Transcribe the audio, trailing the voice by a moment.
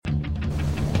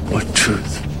What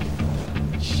truth?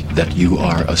 That you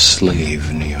are a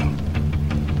slave, Neo.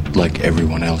 Like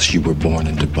everyone else, you were born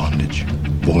into bondage.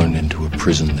 Born into a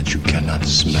prison that you cannot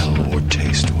smell or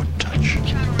taste or touch. A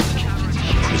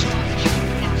prison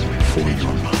for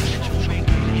your mind.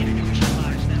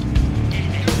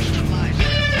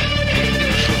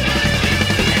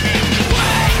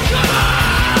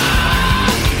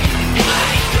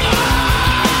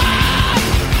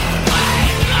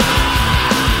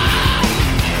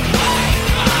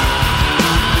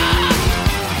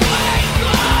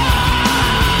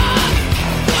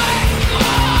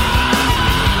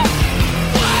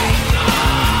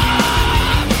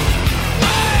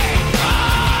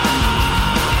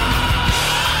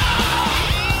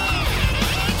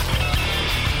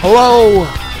 Hello,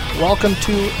 welcome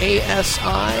to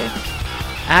ASI,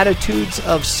 Attitudes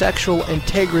of Sexual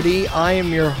Integrity. I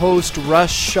am your host,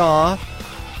 Russ Shaw.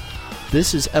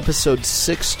 This is episode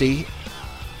 60.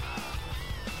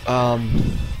 Couple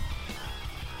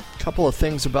of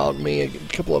things about me, a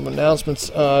couple of announcements.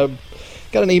 Got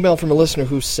an email from a listener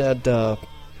who said,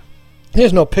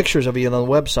 there's no pictures of you on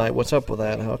the website. What's up with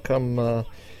that? How come...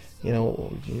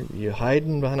 you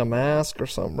hiding behind a mask or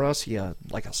something, Russ? You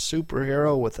like a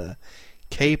superhero with a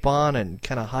cape on and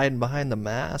kind of hiding behind the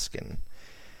mask. And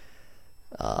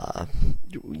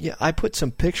I put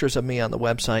some pictures of me on the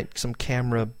website, some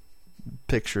camera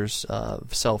pictures,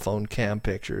 cell phone cam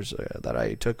pictures that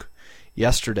I took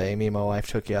yesterday. Me and my wife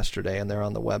took yesterday, and they're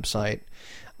on the website.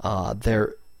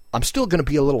 I'm still going to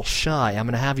be a little shy. I'm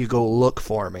going to have you go look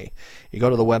for me. You go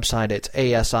to the website, it's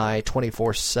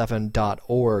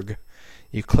asi247.org.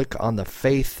 You click on the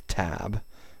Faith tab,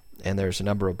 and there's a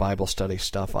number of Bible study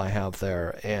stuff I have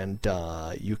there, and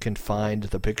you can find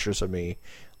the pictures of me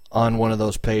on one of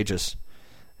those pages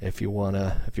if you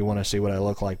wanna see what I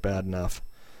look like bad enough.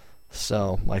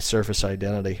 So my surface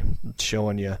identity,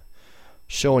 showing you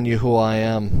who I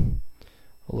am,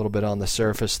 a little bit on the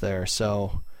surface there.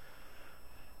 So.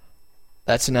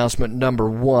 That's announcement number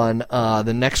one.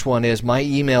 The next one is my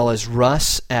email is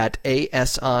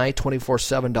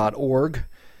russ@asi247.org.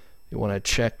 You want to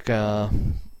check out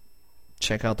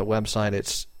the website.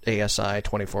 It's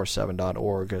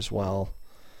asi247.org as well.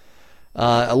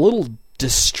 A little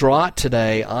distraught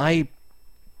today. I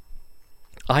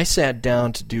sat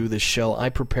down to do this show. I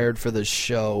prepared for this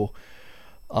show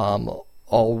all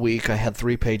week. I had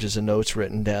 3 pages of notes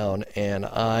written down, and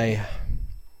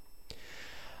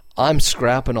I'm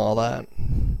scrapping all that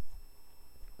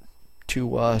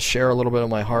to share a little bit of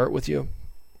my heart with you.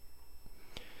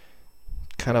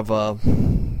 Kind of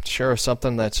share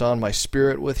something that's on my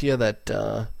spirit with you that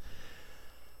I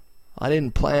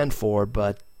didn't plan for,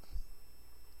 but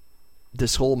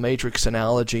this whole Matrix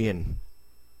analogy and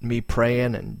me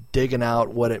praying and digging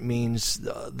out what it means,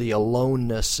 the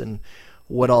aloneness and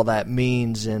what all that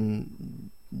means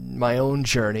in my own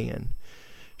journey, and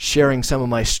sharing some of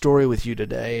my story with you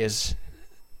today is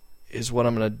what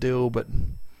I'm going to do. But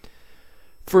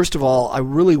first of all, I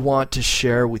really want to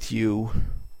share with you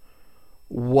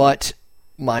what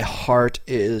my heart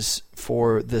is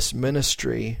for this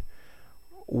ministry,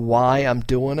 why I'm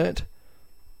doing it,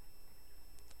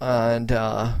 and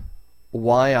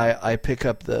why I pick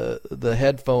up the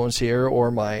headphones here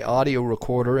or my audio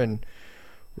recorder and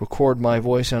record my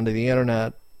voice onto the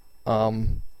internet.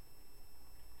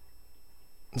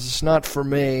 It's not for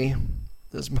me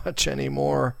as much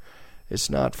anymore. It's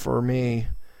not for me.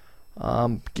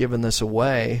 I'm giving this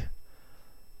away.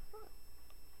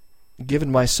 Giving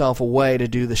myself away to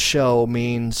do the show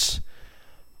means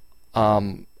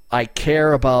I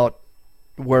care about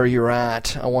where you're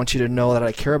at. I want you to know that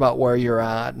I care about where you're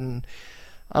at, and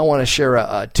I want to share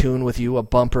a tune with you, a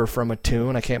bumper from a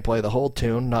tune. I can't play the whole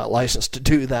tune, not licensed to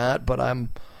do that, but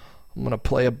I'm going to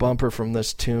play a bumper from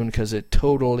this tune because it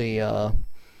totally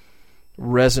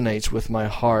resonates with my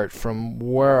heart from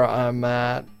where I'm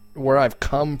at, where I've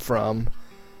come from,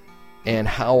 and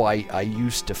how I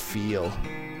used to feel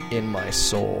in my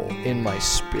soul, in my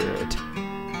spirit.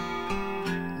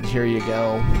 And here you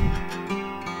go.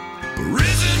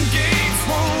 Prison gates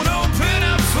won't open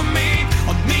up for me.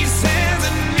 On these hands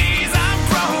and knees I'm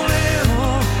crawling.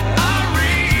 I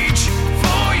reach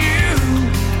for you.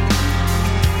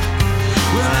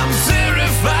 Well, I'm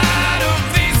terrified of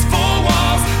these 4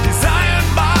 walls. These iron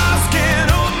bars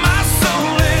can't hold my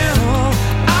soul in. All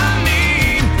I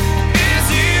need is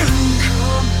you.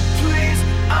 Come, please,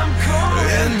 I'm calling.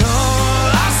 And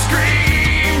all I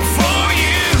scream for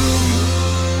you.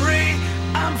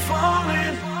 I'm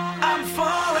falling. I'm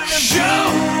falling.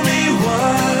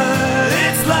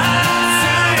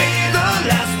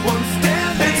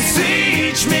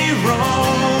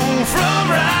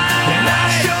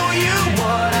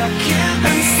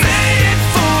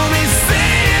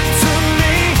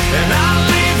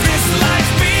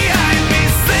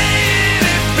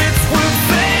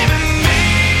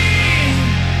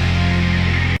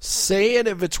 Say it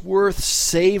if it's worth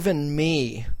saving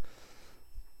me.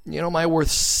 Am I worth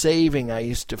saving? I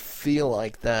used to feel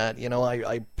like that.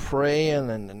 I pray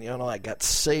and I got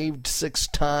saved 6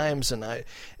 times, and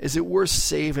is it worth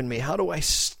saving me? How do I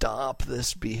stop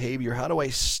this behavior? How do I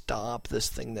stop this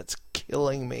thing that's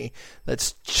killing me,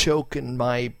 that's choking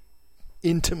my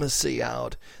intimacy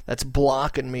out, that's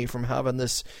blocking me from having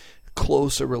this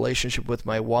closer relationship with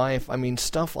my wife? I mean,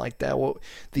 stuff like that. Well,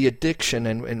 the addiction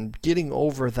and getting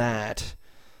over that.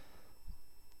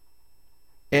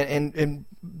 And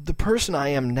the person I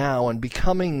am now and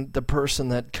becoming the person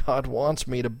that God wants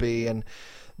me to be, and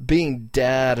being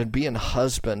dad and being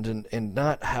husband, and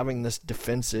not having this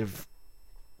defensive,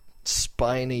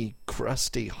 spiny,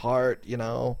 crusty heart,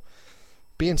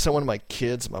 being someone my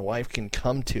kids, my wife can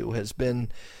come to, has been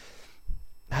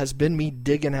me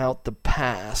digging out the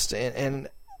past. And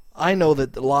I know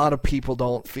that a lot of people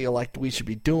don't feel like we should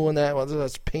be doing that. Well,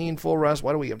 that's painful, Russ.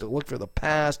 Why do we have to look for the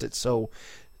past? It's so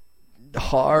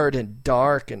hard and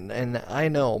dark, and I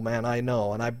know, man, I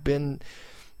know. And I'm going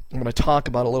to talk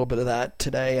about a little bit of that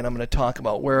today, and I'm going to talk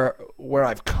about where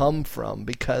I've come from,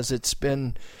 because it's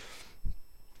been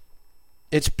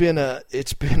a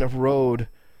road.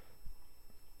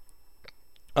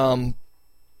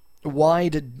 Why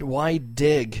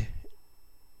dig,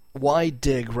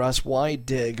 Russ? Why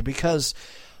dig? Because,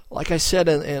 like I said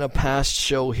in a past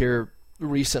show here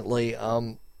recently,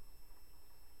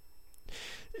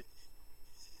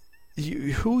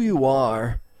 who you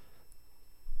are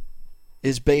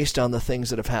is based on the things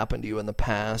that have happened to you in the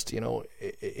past,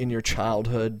 in your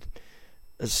childhood,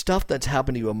 stuff that's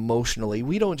happened to you emotionally.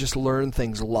 We don't just learn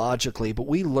things logically, but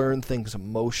we learn things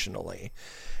emotionally.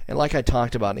 And like I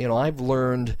talked about, I've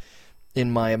learned in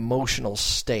my emotional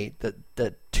state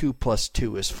that 2 +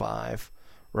 2 is 5,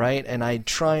 right? And I'm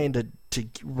trying to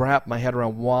wrap my head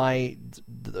around why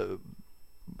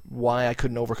I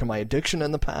couldn't overcome my addiction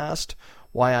in the past,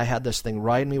 why I had this thing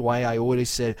riding me, why I would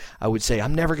say,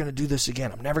 I'm never going to do this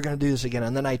again,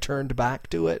 and then I turned back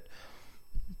to it.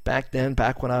 Back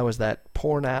when I was that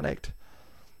porn addict.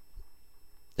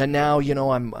 And now,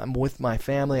 I'm with my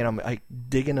family, and I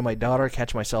dig into my daughter,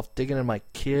 catch myself digging into my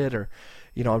kid, or,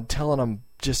 I'm telling them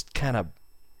just kind of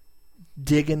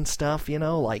digging stuff,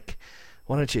 like,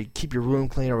 why don't you keep your room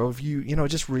clean, or if you,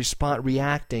 just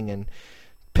reacting and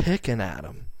picking at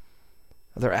them.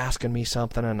 They're asking me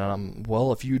something, and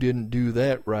if you didn't do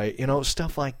that right,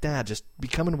 stuff like that, just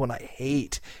becoming what I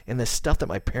hate, and the stuff that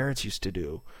my parents used to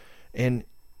do, and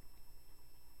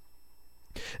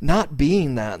not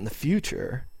being that in the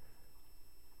future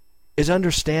is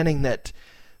understanding that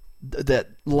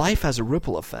life has a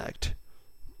ripple effect,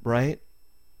 right?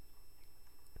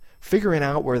 Figuring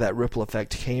out where that ripple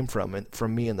effect came from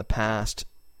me in the past,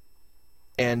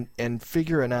 and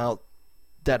figuring out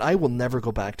that I will never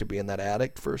go back to being that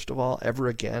addict, first of all, ever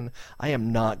again. I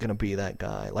am not going to be that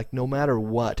guy. Like, no matter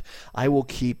what, I will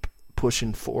keep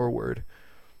pushing forward.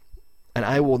 And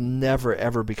I will never,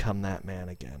 ever become that man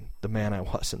again, the man I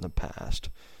was in the past.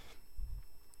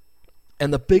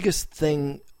 And the biggest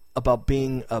thing about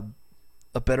being a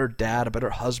better dad, a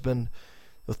better husband,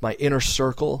 with my inner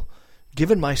circle,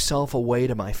 giving myself away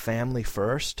to my family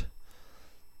first.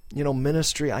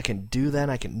 Ministry, I can do that.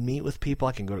 I can meet with people.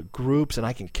 I can go to groups, and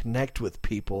I can connect with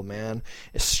people, man.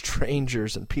 As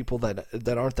strangers and people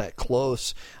that aren't that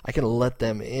close, I can let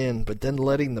them in. But then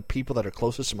letting the people that are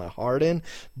closest to my heart in,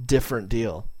 different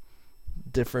deal.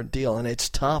 And it's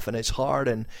tough, and it's hard.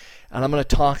 And I'm going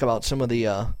to talk about some of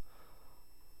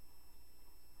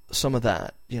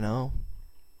that,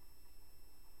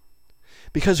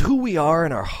 Because who we are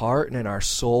in our heart and in our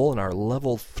soul and our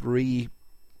level 3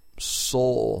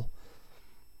 soul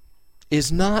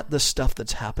is not the stuff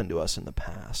that's happened to us in the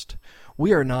past.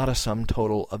 We are not a sum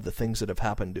total of the things that have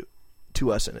happened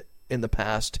to us in the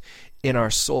past in our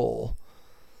soul.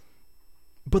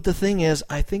 But the thing is,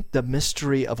 I think the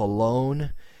mystery of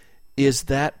alone is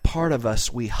that part of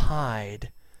us we hide.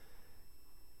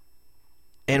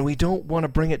 And we don't want to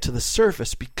bring it to the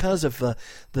surface because of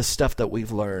the stuff that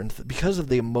we've learned, because of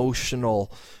the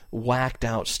emotional, whacked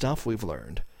out stuff we've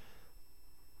learned.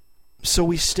 So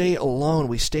we stay alone.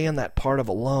 We stay in that part of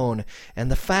alone. And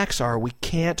the facts are we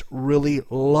can't really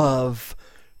love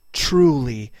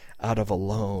truly out of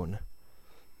alone.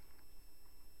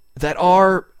 That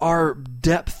our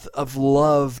depth of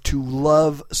love to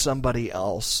love somebody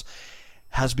else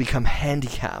has become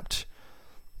handicapped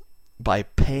by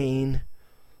pain,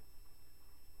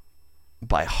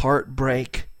 by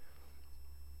heartbreak.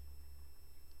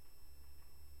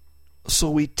 so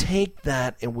we take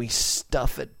that and we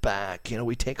stuff it back.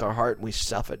 We take our heart and we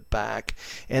stuff it back.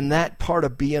 And that part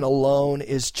of being alone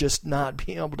is just not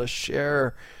being able to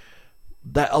share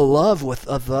that love with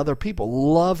other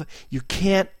people. Love, you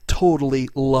can't totally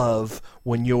love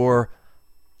when you're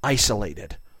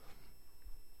isolated.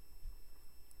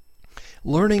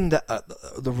 Learning that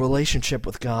the relationship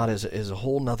with God is a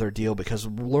whole nother deal, because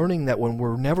learning that when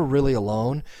we're never really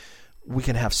alone, we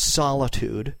can have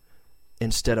solitude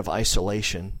instead of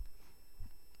isolation.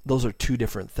 Those are two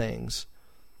different things.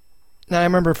 Now, I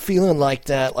remember feeling like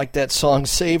that song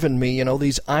Saving Me,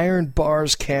 these iron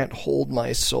bars can't hold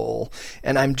my soul,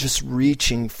 and I'm just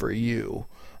reaching for you.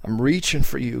 I'm reaching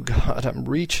for you, God. I'm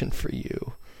reaching for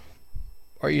you.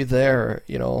 Are you there,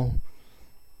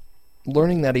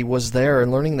 Learning that he was there,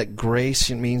 and learning that grace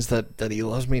means that he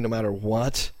loves me no matter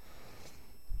what.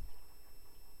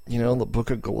 The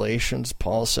book of Galatians,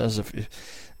 Paul says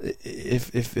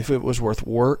if it was worth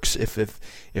works,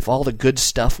 if all the good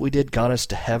stuff we did got us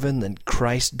to heaven, then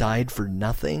Christ died for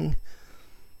nothing.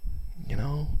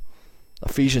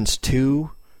 Ephesians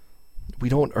 2, we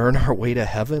don't earn our way to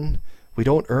heaven. We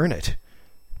don't earn it.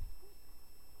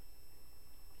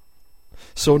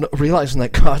 So realizing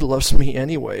that God loves me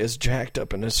anyway, as jacked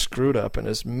up and as screwed up and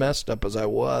as messed up as I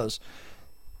was,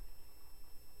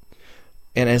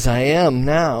 and as I am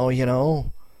now,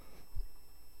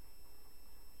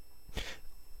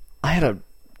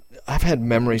 I've had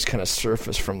memories kind of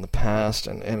surface from the past,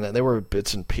 and they were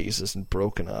bits and pieces and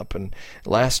broken up. And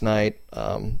last night,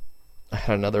 I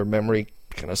had another memory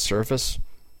kind of surface.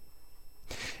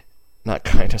 Not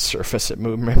kind of surface,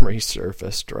 memory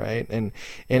surfaced, right? And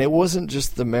it wasn't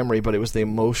just the memory, but it was the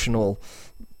emotional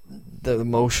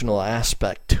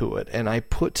aspect to it. And I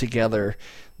put together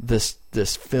this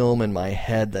film in my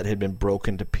head that had been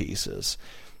broken to pieces.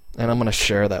 And I'm going to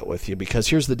share that with you, because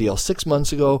here's the deal. 6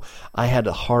 months ago, I had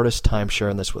the hardest time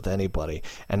sharing this with anybody,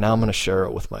 and now I'm going to share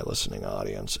it with my listening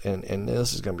audience. And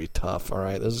this is going to be tough, all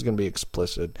right? This is going to be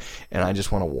explicit, and I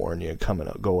just want to warn you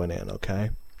going in,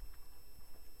 okay?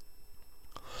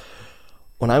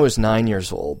 When I was 9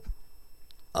 years old,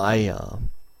 I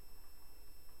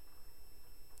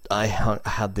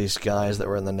had these guys that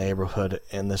were in the neighborhood,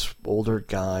 and this older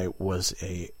guy was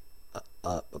a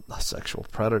sexual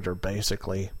predator,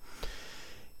 basically.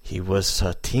 He was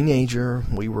a teenager.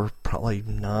 We were probably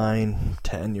 9,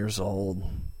 10 years old,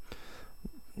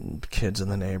 kids in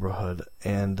the neighborhood,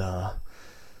 and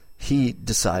he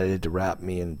decided to wrap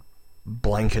me in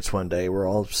blankets one day. We're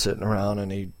all sitting around,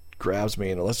 and he grabs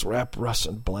me and, let's wrap Russ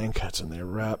in blankets. And they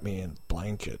wrapped me in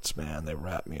blankets, man. They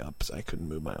wrapped me up so I couldn't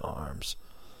move my arms.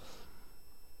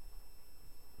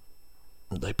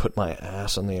 They put my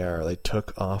ass in the air. They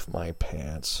took off my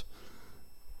pants.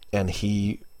 And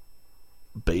he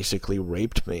basically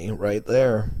raped me right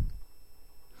there.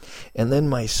 And then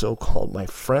my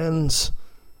friends,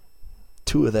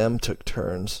 2 of them took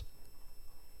turns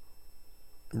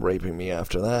raping me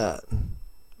after that.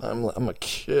 I'm a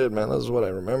kid, man. This is what I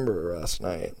remember last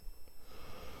night.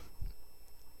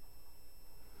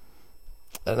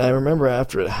 And I remember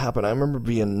after it happened, I remember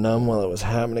being numb while it was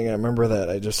happening. I remember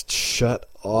that I just shut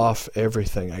off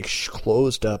everything. I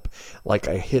closed up like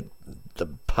I hit the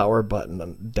power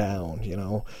button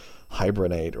down,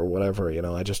 hibernate or whatever,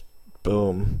 I just,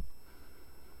 boom.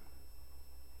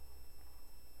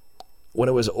 When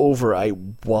it was over, I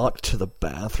walked to the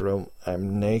bathroom.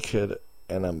 I'm naked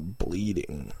and I'm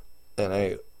bleeding. And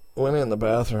I went in the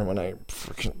bathroom and I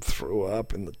freaking threw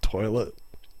up in the toilet.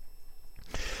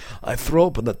 I throw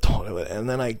up in the toilet, and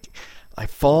then I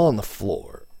fall on the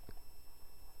floor.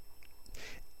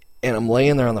 And I'm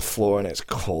laying there on the floor, and it's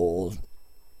cold.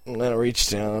 And then I reach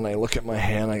down, and I look at my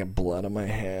hand. I got blood on my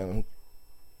hand.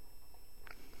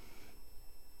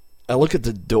 I look at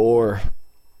the door,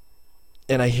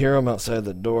 and I hear them outside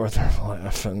the door. They're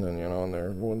laughing, and, and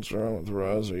they're, what's wrong with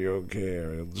Russ? Are you okay?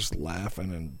 Or they're just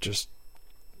laughing, and just,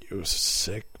 it was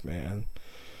sick, man.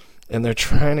 And they're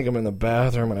trying to come in the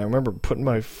bathroom, and I remember putting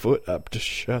my foot up to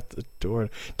shut the door,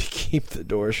 to keep the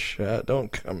door shut.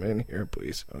 Don't come in here,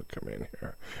 please. Don't come in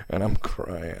here. And I'm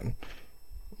crying.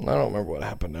 I don't remember what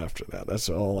happened after that. That's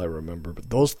all I remember. But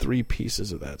those 3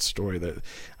 pieces of that story, that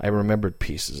I remembered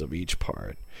pieces of each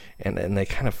part. And they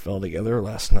kind of fell together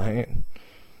last night.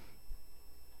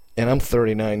 And I'm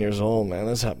 39 years old, man.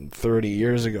 This happened 30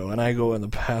 years ago. And I go in the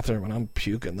bathroom, and I'm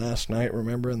puking last night,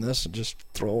 remembering this, and just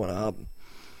throwing up.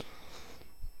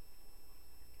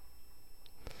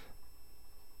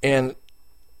 And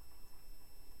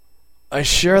I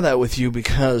share that with you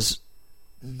because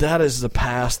that is the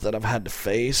past that I've had to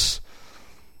face.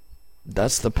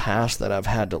 That's the past that I've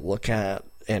had to look at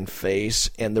and face.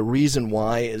 And the reason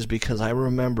why is because I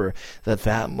remember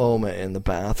that moment in the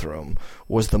bathroom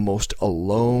was the most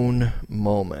alone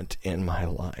moment in my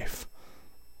life.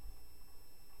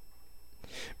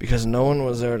 Because no one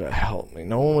was there to help me.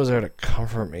 No one was there to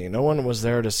comfort me. No one was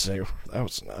there to say, that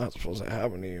was not supposed to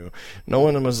happen to you. No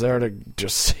one was there to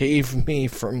just save me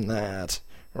from that,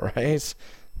 right?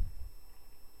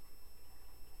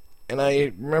 And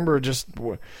I remember just,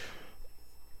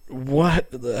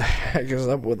 what the heck is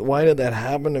up with, why did that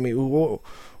happen to me?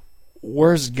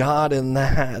 Where's God in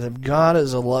that? If God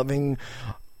is a loving,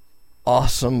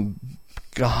 awesome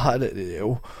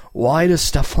God, why does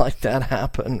stuff like that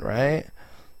happen, right?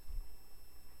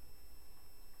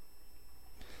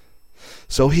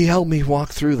 So he helped me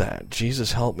walk through that.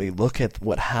 Jesus helped me look at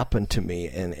what happened to me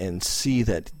and see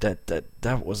that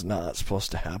was not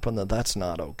supposed to happen, that's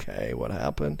not okay, what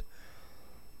happened.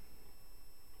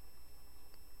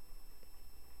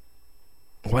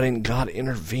 Why didn't God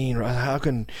intervene? How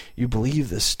can you believe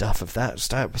this stuff if that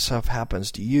stuff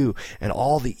happens to you and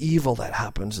all the evil that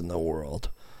happens in the world?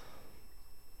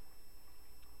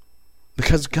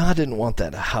 Because God didn't want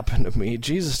that to happen to me.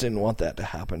 Jesus didn't want that to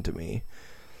happen to me.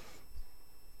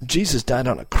 Jesus died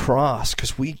on a cross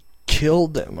because we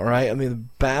killed him, all right? I mean,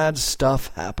 bad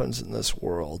stuff happens in this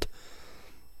world.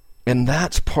 And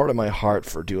that's part of my heart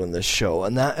for doing this show.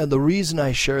 And the reason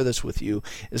I share this with you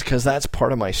is because that's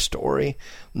part of my story.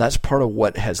 And that's part of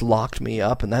what has locked me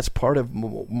up. And that's part of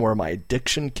where my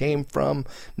addiction came from.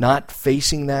 Not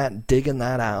facing that, digging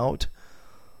that out.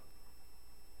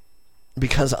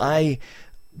 Because I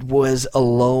was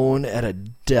alone at a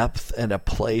depth and a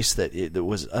place that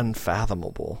was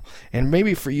unfathomable. And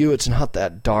maybe for you it's not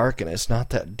that dark and it's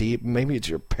not that deep. Maybe it's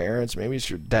your parents, maybe it's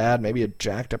your dad, maybe a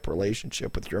jacked up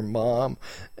relationship with your mom.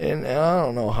 And I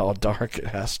don't know how dark it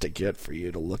has to get for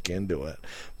you to look into it.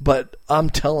 But I'm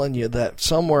telling you that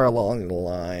somewhere along the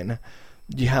line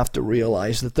you have to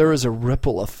realize that there is a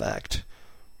ripple effect.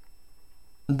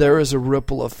 There is a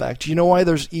ripple effect. You know why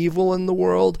there's evil in the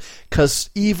world? Because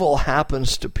evil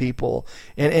happens to people.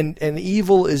 And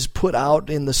evil is put out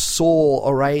in the soul,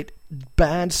 all right?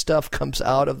 Bad stuff comes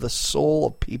out of the soul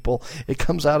of people. It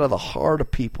comes out of the heart of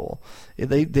people.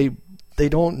 They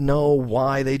don't know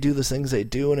why they do the things they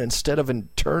do, and instead of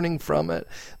turning from it,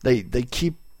 they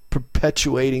keep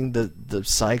perpetuating the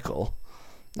cycle.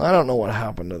 I don't know what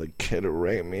happened to the kid who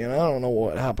raped me, and I don't know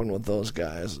what happened with those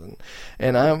guys.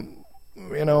 And I'm...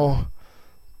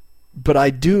 but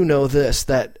I do know this,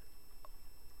 that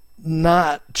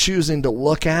not choosing to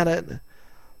look at it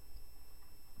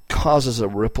causes a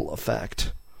ripple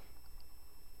effect.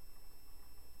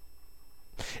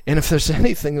 And if there's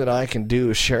anything that I can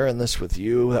do sharing this with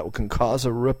you that can cause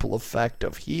a ripple effect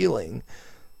of healing,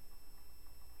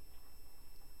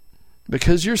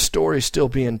 because your story's still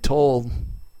being told.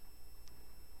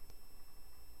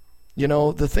 You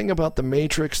know, the thing about the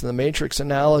Matrix and the Matrix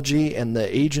analogy and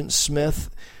the Agent Smith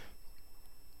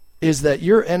is that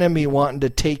your enemy wanting to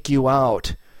take you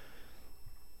out,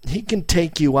 he can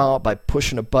take you out by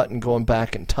pushing a button going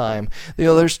back in time. You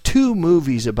know, there's 2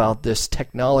 movies about this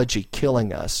technology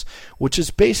killing us, which is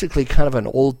basically kind of an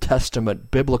Old Testament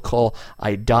biblical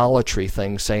idolatry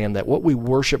thing, saying that what we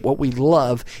worship, what we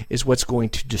love, is what's going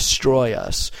to destroy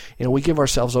us. You know, we give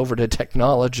ourselves over to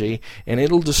technology and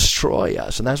it'll destroy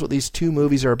us. And that's what these 2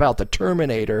 movies are about. The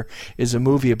Terminator is a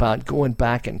movie about going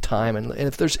back in time. And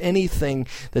if there's anything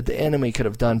that the enemy could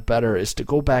have done better is to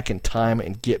go back in time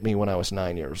and get me when I was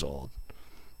 9 years old.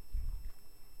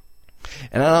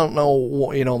 And I don't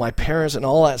know, you know, my parents and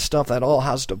all that stuff, that all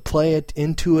has to play it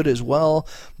into it as well.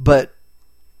 But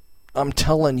I'm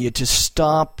telling you, to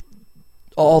stop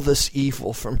all this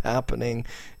evil from happening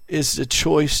is a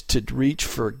choice to reach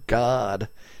for God,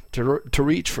 to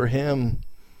reach for Him.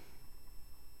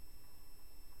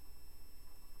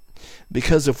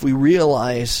 Because if we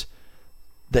realize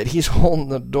that He's holding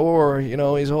the door, you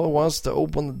know, He wants to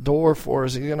open the door for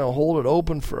us. He's going to hold it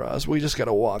open for us. We just got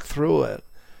to walk through it.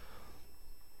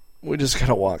 We just got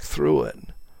to walk through it.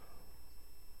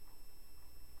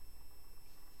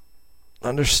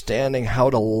 Understanding how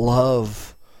to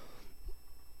love.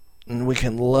 And we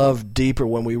can love deeper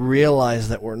when we realize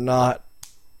that we're not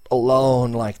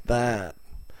alone like that.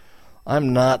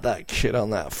 I'm not that kid on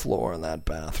that floor in that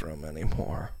bathroom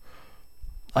anymore.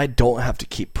 I don't have to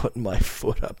keep putting my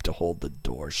foot up to hold the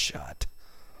door shut.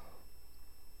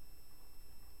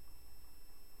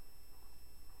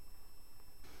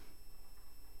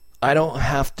 I don't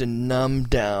have to numb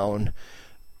down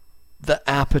the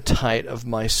appetite of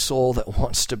my soul that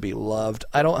wants to be loved.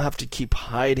 I don't have to keep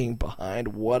hiding behind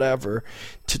whatever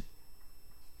to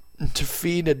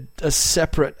feed a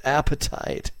separate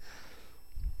appetite.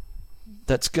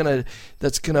 that's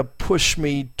gonna push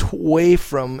me away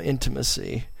from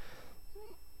intimacy.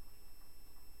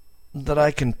 That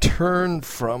I can turn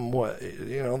from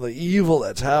the evil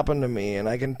that's happened to me, and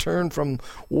I can turn from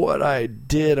what I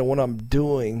did and what I'm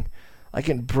doing. I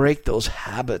can break those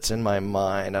habits in my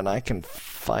mind, and I can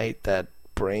fight that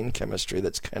brain chemistry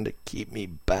that's kind of keep me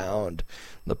bound.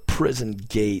 The prison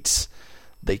gates,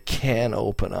 they can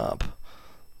open up.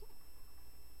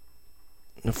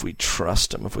 If we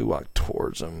trust him, if we walk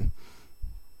towards him.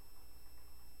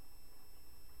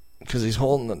 Because he's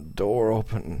holding the door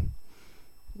open.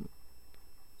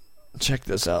 Check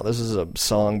this out. This is a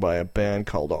song by a band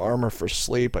called Armor for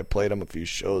Sleep. I played them a few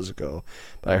shows ago.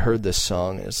 But I heard this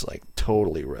song and it's like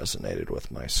totally resonated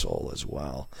with my soul as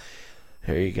well.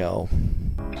 Here you go.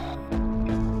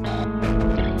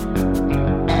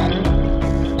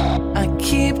 I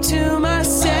keep to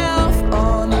myself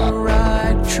on the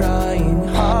ride, trying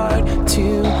hard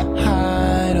to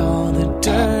hide all the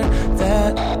dirt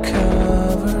that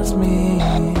covers me.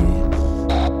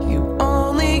 You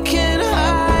only can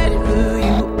hide who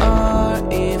you are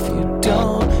if you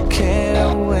don't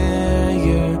care where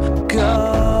you're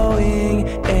going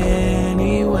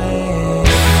anyway.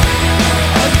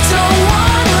 I don't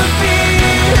wanna be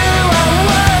who I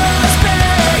was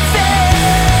back then.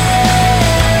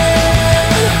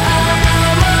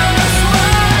 I almost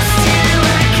lost you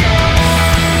again.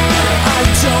 I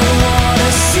don't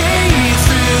wanna see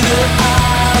through the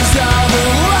eyes of a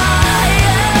liar.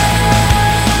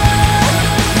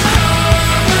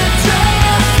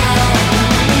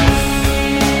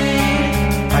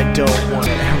 I don't want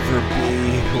to ever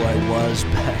be who I was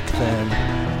back then.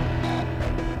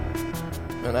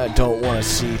 And I don't want to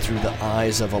see through the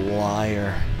eyes of a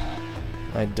liar.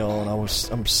 I don't.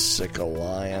 I'm sick of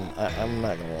lying. I'm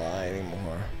not going to lie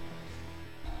anymore.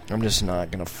 I'm just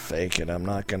not going to fake it. I'm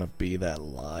not going to be that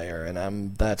liar.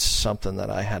 And that's something that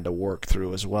I had to work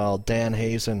through as well. Dan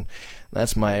Hazen,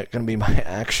 that's going to be my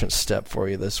action step for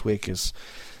you this week is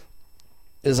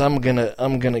I'm going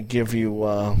to give you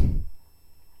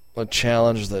a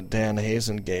challenge that Dan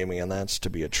Hazen gave me, and that's to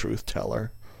be a truth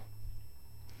teller.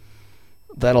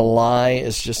 That a lie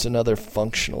is just another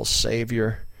functional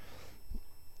savior.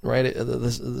 Right?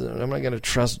 I'm not going to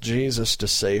trust Jesus to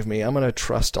save me. I'm going to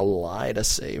trust a lie to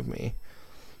save me.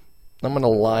 I'm going to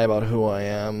lie about who I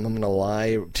am. I'm going to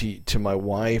lie to my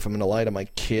wife. I'm going to lie to my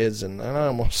kids. And I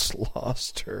almost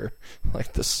lost her.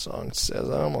 Like the song says,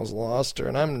 I almost lost her.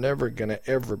 And I'm never going to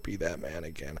ever be that man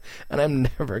again. And I'm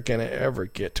never going to ever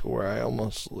get to where I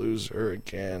almost lose her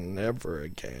again. Never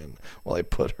again. While I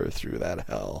put her through that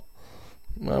hell.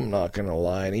 I'm not going to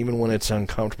lie. And even when it's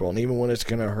uncomfortable, and even when it's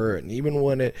going to hurt, and even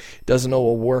when it doesn't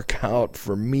all work out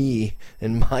for me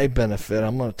and my benefit,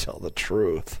 I'm going to tell the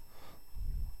truth.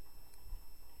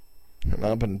 And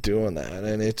I've been doing that,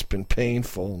 and it's been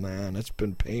painful, man. It's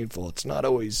been painful. It's not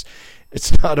always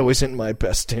in my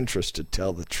best interest to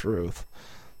tell the truth.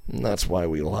 And that's why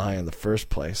we lie in the first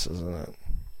place, isn't it?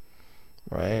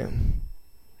 Right?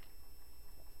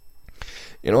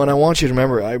 You know, and I want you to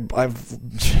remember,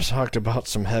 I've talked about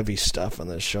some heavy stuff on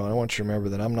this show, and I want you to remember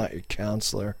that I'm not your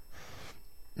counselor.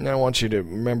 And I want you to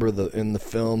remember in the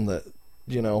film that,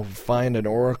 find an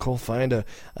oracle, find a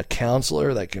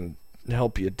counselor that can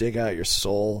help you dig out your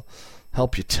soul,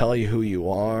 help you tell you who you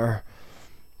are.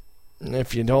 And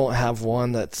if you don't have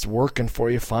one that's working for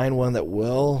you, find one that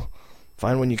will.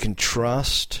 Find one you can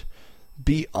trust.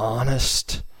 Be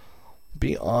honest.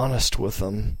 Be honest with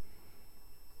them.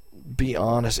 Be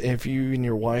honest. If you and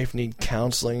your wife need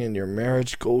counseling in your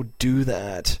marriage, go do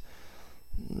that.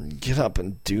 Get up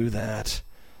and do that.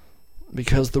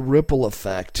 Because the ripple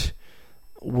effect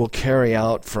will carry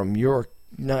out from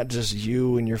not just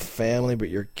you and your family, but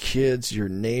your kids, your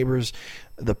neighbors,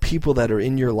 the people that are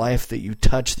in your life that you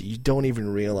touch that you don't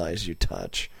even realize you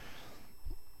touch.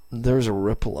 There's a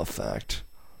ripple effect.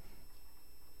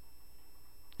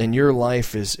 And your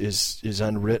life is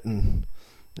unwritten.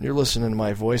 You're listening to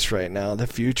my voice right now. The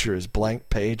future is blank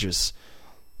pages.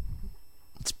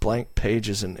 It's blank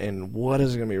pages, and what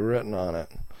is going to be written on it?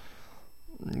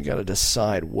 You got to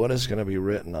decide what is going to be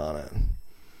written on it.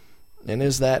 And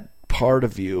is that part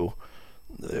of you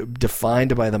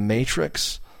defined by the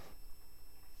matrix?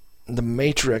 The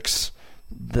matrix,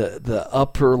 the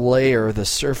upper layer, the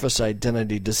surface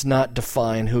identity does not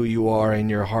define who you are in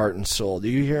your heart and soul. Do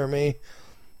you hear me?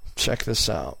 Check this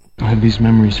out. I have these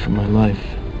memories from my life.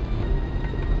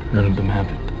 None of them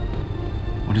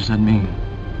happened. What does that mean?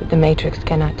 But the Matrix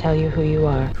cannot tell you who you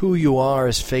are. Who you are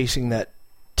is facing that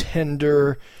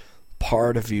tender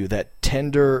part of you, that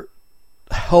tender,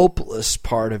 helpless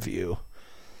part of you.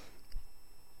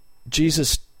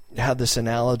 Jesus had this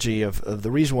analogy of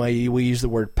the reason why we use the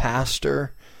word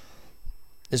pastor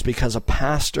is because a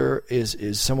pastor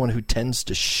is someone who tends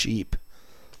to sheep.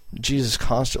 Jesus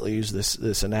constantly used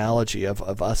this analogy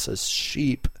of us as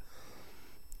sheep.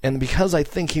 And because I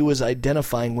think he was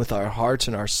identifying with our hearts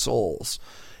and our souls,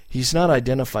 he's not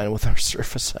identifying with our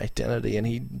surface identity, and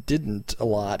he didn't a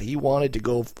lot. He wanted to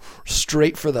go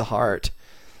straight for the heart.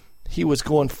 He was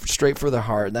going straight for the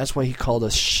heart, and that's why he called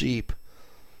us sheep.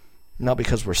 Not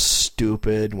because we're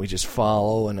stupid and we just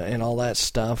follow and all that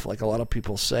stuff like a lot of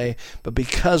people say, but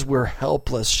because we're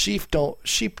helpless. Sheep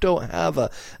don't have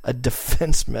a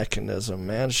defense mechanism,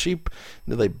 man. Sheep,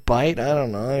 do they bite? I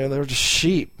don't know. They're just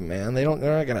sheep, man. They're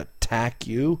not gonna attack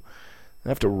you.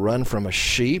 They have to run from a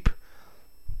sheep.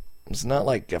 It's not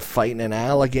like fighting an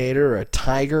alligator or a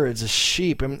tiger. It's a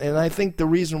sheep. And I think the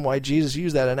reason why Jesus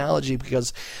used that analogy,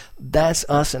 because that's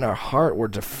us in our heart. We're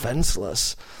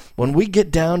defenseless. When we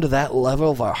get down to that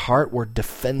level of our heart, we're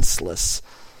defenseless.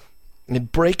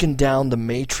 And breaking down the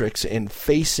matrix and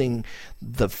facing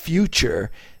the future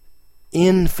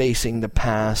in facing the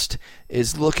past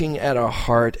is looking at our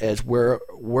heart as where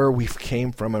we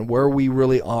came from and where we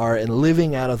really are, and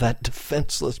living out of that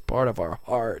defenseless part of our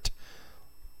heart.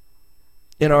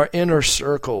 In our inner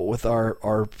circle with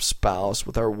our spouse,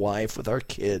 with our wife, with our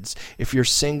kids. If you're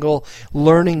single,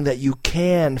 learning that you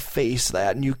can face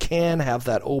that and you can have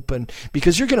that open,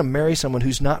 because you're going to marry someone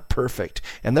who's not perfect,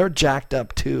 and they're jacked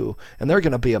up too, and they're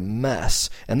going to be a mess,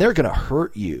 and they're going to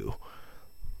hurt you.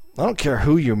 I don't care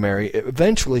who you marry.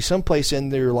 Eventually, someplace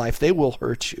in your life, they will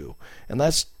hurt you, and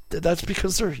that's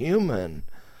because they're human.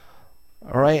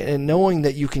 All right, and knowing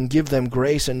that you can give them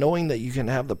grace, and knowing that you can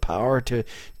have the power to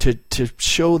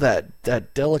show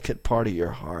that delicate part of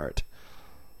your heart,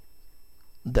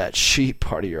 that sheep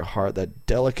part of your heart, that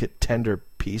delicate, tender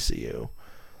piece of you,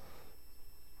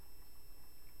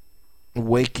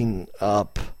 waking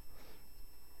up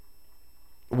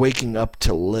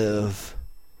to live.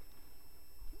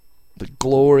 The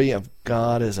glory of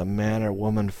God is a man or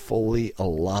woman fully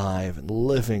alive and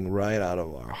living right out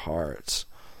of our hearts.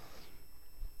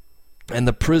 And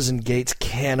the prison gates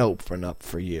can open up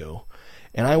for you.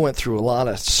 And I went through a lot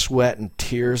of sweat and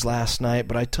tears last night,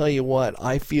 but I tell you what,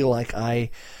 I feel like I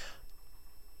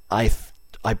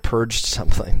purged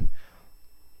something.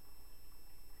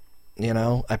 You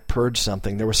know, I purged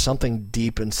something. There was something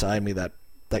deep inside me that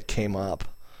came up.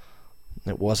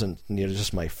 It wasn't,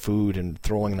 just my food and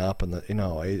throwing up, and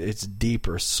it's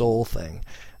deeper soul thing.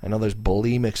 I know there's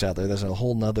bulimics out there. There's a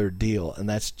whole nother deal, and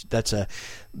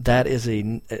that is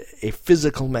a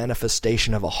physical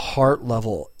manifestation of a heart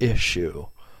level issue.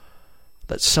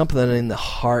 That something in the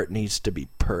heart needs to be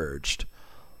purged.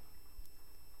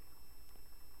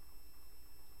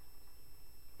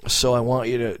 So I want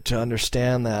you to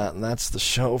understand that, and that's the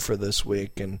show for this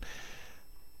week. And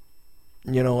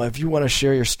if you want to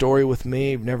share your story with me,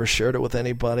 you've never shared it with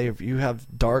anybody, if you have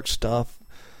dark stuff,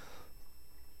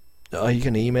 you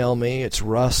can email me. It's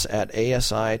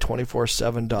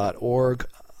russ@asi247.org.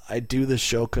 I do this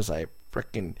show because I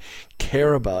freaking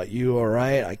care about you, all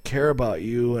right? I care about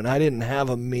you, and I didn't have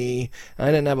a me. I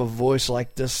didn't have a voice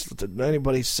like this.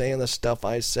 Anybody saying the stuff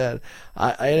I said,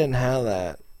 I didn't have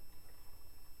that.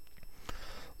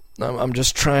 I'm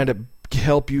just trying to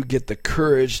help you get the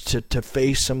courage to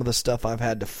face some of the stuff I've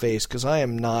had to face, because I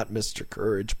am not Mr.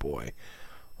 Courage Boy,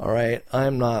 all right? I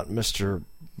am not Mr.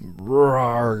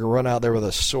 Run out there with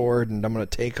a sword and I'm going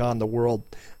to take on the world.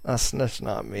 That's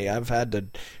not me. I've had to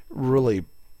really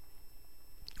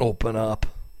open up,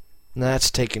 and that's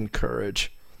taking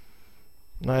courage.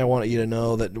 And I want you to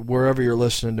know that wherever you're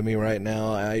listening to me right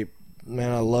now, I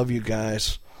love you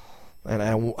guys, and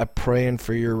I'm praying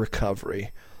for your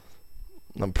recovery.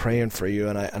 I'm praying for you,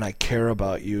 and I care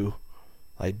about you.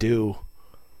 I do.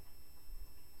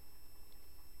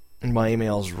 And my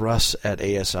email is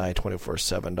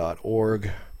russ@asi247.org.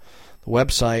 The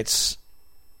website's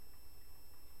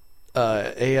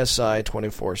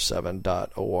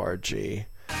asi247.org.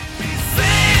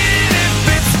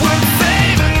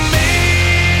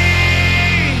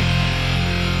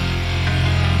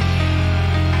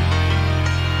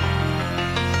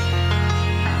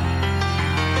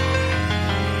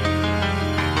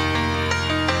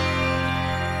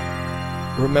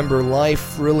 Remember,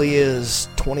 life really is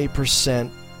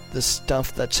 20% the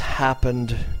stuff that's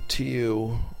happened to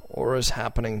you or is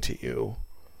happening to you,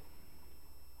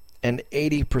 and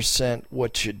 80%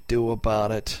 what you do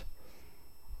about it,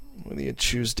 whether you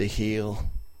choose to heal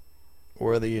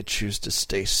or whether you choose to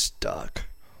stay stuck.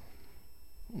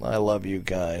 I love you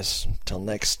guys. Till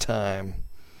next time,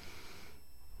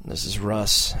 this is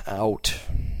Russ, out.